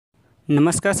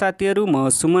नमस्कार साथीहरु, म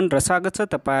सुमन र स्वागत छ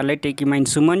तपाईहरुलाई टेकी माइन्ड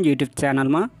सुमन युट्युब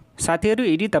च्यानलमा। साथीहरु,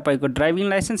 यदि तपाईको ड्राइभिङ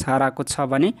लाइसेन्स हराएको छ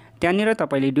भने त्यहाँनिर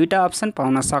तपाईले दुईटा अप्सन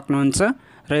पाउन सक्नुहुन्छ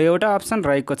र एउटा अप्सन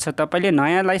रहेको छ तपाईले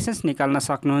नयाँ लाइसेन्स निकाल्न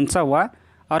सक्नुहुन्छ वा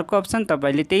अर्को अप्सन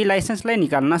तपाईले त्यही लाइसेन्सलाई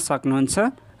निकाल्न सक्नुहुन्छ।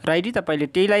 र यदि तपाईले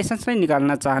त्यही लाइसेन्सलाई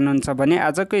निकाल्न चाहनुहुन्छ भने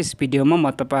आजको यस भिडियोमा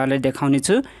म तपाईहरुलाई देखाउने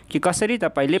छु कि कसरी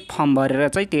तपाईले फर्म भरेर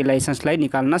चाहिँ त्यही लाइसेन्सलाई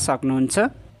निकाल्न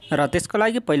सक्नुहुन्छ। र त्यसको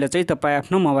लागि पहिला चाहिँ तपाई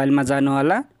आफ्नो मोबाइलमा जानु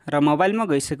होला र मोबाइलमा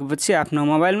गइसकेपछि आफ्नो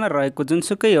मोबाइलमा रहेको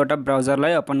जुनसुकै एउटा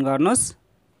ब्राउजरलाई ओपन गर्नुस्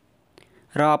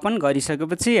र ओपन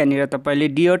गरिसकेपछि यहाँनिर तपाईले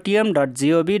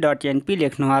dotm.gov.np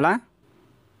लेख्नु होला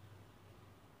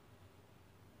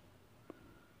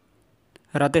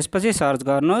र त्यसपछि सर्च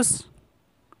गर्नुस्।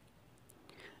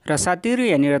 र साथीहरु,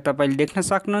 यहाँनिर तपाईले देख्न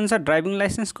सक्नुहुन्छ ड्राइभिङ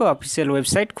लाइसेन्सको अफिसियल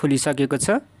वेबसाइट खुलिसकेको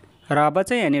छ र अब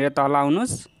चाहिँ यहाँनिर तल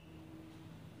आउनुस्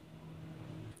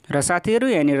र साथीहरु,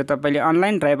 यहाँनिर तपाईले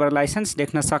अनलाइन ड्राइभर लाइसेन्स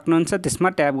देख्न सक्नुहुन्छ, त्यसमा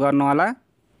ट्याप गर्नु होला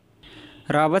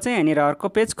र अब चाहिँ यहाँनिर अर्को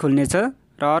पेज खुल्नेछ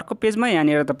र अर्को पेजमा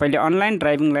यहाँनिर तपाईले अनलाइन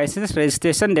ड्राइभिङ लाइसेन्स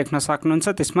रेजिस्ट्रेसन देख्न सक्नुहुन्छ,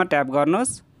 त्यसमा ट्याप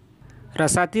गर्नुस् र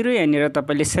साथीहरु, यहाँनिर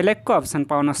तपाईले सेलेक्टको अप्सन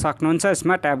पाउन सक्नुहुन्छ,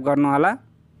 यसमा ट्याप गर्नु होला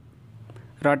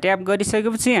र ट्याप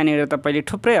गरिसकेपछि यहाँनिर तपाईले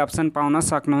थुप्रै अप्सन पाउन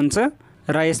सक्नुहुन्छ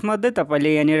र यसमध्ये तपाईले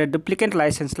यहाँनिर डुप्लिकेट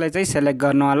लाइसेन्सलाई चाहिँ सेलेक्ट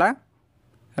गर्नु होला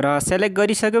र सेलेक्ट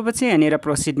गरिसकेपछि यहाँनिर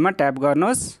प्रोसिडमा ट्याप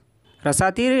गर्नुस् र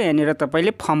साथीहरु, यहाँनिर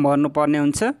तपाईले फर्म भर्नुपर्ने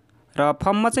हुन्छ र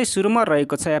फर्ममा चाहिँ सुरुमा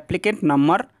रहेको छ एप्लिकेन्ट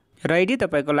नम्बर र यदि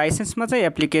तपाईको लाइसेन्समा चाहिँ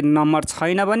एप्लिकेन्ट नम्बर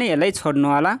छैन भने यसलाई छोड्नु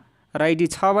होला र यदि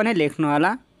छ भने लेख्नु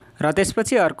होला र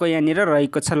त्यसपछि अर्को यहाँनिर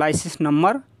रहेको छ लाइसेन्स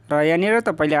नम्बर र यहाँनिर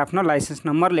तपाईले आफ्नो लाइसेन्स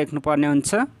नम्बर लेख्नुपर्ने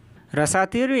हुन्छ र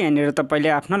साथीहरु, यहाँनिर तपाईले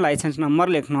आफ्नो लाइसेन्स नम्बर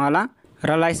लेख्नु होला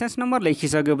र लाइसेन्स नम्बर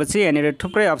लेखिसकेपछि यहाँनिर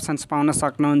थुप्रै अप्सन्स पाउन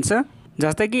सक्नुहुन्छ,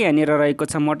 जस्तै कि यहाँनिर रहेको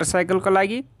छ मोटरसाइकलको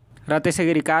लागि र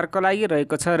त्यसैगरी कारको लागि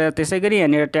रहेको छ र त्यसैगरी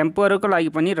यहाँनिर टेम्पोहरुको लागि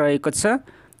पनि रहेको छ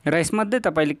र यसमध्ये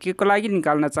तपाईले केको लागि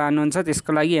निकाल्न चाहनुहुन्छ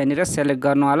त्यसको लागि यहाँनिर सेलेक्ट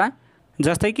गर्नु होला।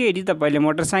 जस्तै कि यदि तपाईले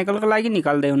मोटरसाइकलको लागि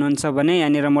निकाल्दै हुनुहुन्छ भने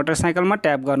यहाँनिर मोटरसाइकलमा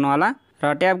ट्याप गर्नु होला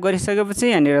र ट्याप गरिसकेपछि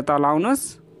यहाँनिर तल आउनुस्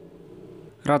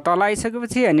र तल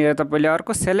आइसकेपछि यहाँनिर तपाईले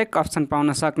अर्को सेलेक्ट अप्सन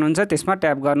पाउन सक्नुहुन्छ, त्यसमा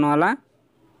ट्याप गर्नु होला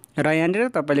र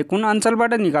यहाँनिर तपाईले कुन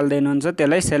अञ्चलबाट निकाल्दै हुनुहुन्छ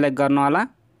त्यसलाई सेलेक्ट गर्नु होला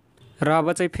र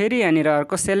अब चाहिँ फेरि यहाँनिर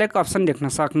अर्को सेलेक्ट अप्सन देख्न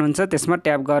सक्नुहुन्छ, त्यसमा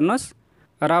ट्याप गर्नुस्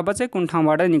र अब चाहिँ कुन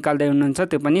ठाउँबाट निकाल्दै हुनुहुन्छ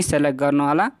त्यो पनि सेलेक्ट गर्नु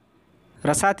होला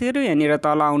र साथीहरु, यहाँनिर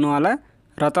तल आउनु होला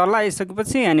र तल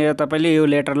आइसकेपछि यहाँनिर तपाईले यो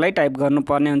लेटरलाई टाइप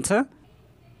गर्नुपर्ने हुन्छ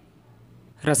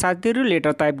र साथीहरु,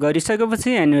 लेटर टाइप गरिसकेपछि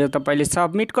यहाँनिर तपाईले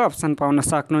सबमिटको अप्सन पाउन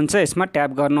सक्नुहुन्छ, यसमा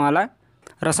ट्याप गर्नु होला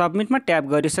र सबमिटमा ट्याप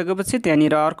गरिसकेपछि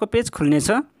त्यहाँनिर अर्को पेज खुल्नेछ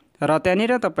र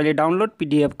त्यहाँनिर तपाईले डाउनलोड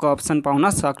पीडीएफ को अप्सन पाउन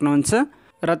सक्नुहुन्छ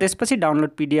र त्यसपछि डाउनलोड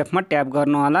पीडीएफ मा ट्याप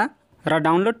गर्नु होला र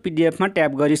डाउनलोड पीडीएफ मा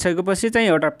ट्याप गरिसकेपछि चाहिँ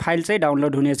एउटा फाइल चाहिँ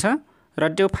डाउनलोड हुनेछ र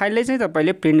त्यो फाइललाई चाहिँ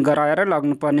तपाईले प्रिन्ट गराएर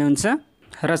लग्नुपर्ने हुन्छ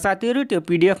र साथीहरु, त्यो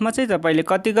पीडीएफ मा चाहिँ तपाईले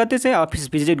कति गते चाहिँ अफिस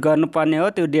भिजिट गर्नुपर्ने हो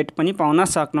त्यो डेट पनि पाउन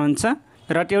सक्नुहुन्छ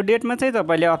र त्यो डेटमा चाहिँ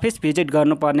तपाईले अफिस भिजिट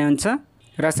गर्नुपर्ने हुन्छ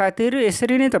र साथीहरु,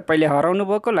 यसरी नै तपाईले हराउनु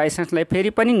भएको लाइसेन्सलाई फेरि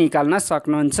पनि निकाल्न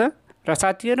सक्नुहुन्छ। र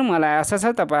साथीहरु, मलाई आशा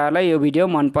छ तपाईहरुलाई यो भिडियो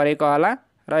मन परेको होला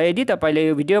र यदि तपाईले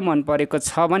यो भिडियो मन परेको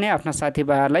छ भने आफ्ना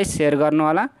साथीभाइहरुलाई शेयर गर्नु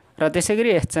होला र त्यसैगरी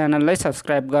यस च्यानललाई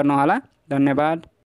सब्स्क्राइब गर्नु होला। धन्यवाद।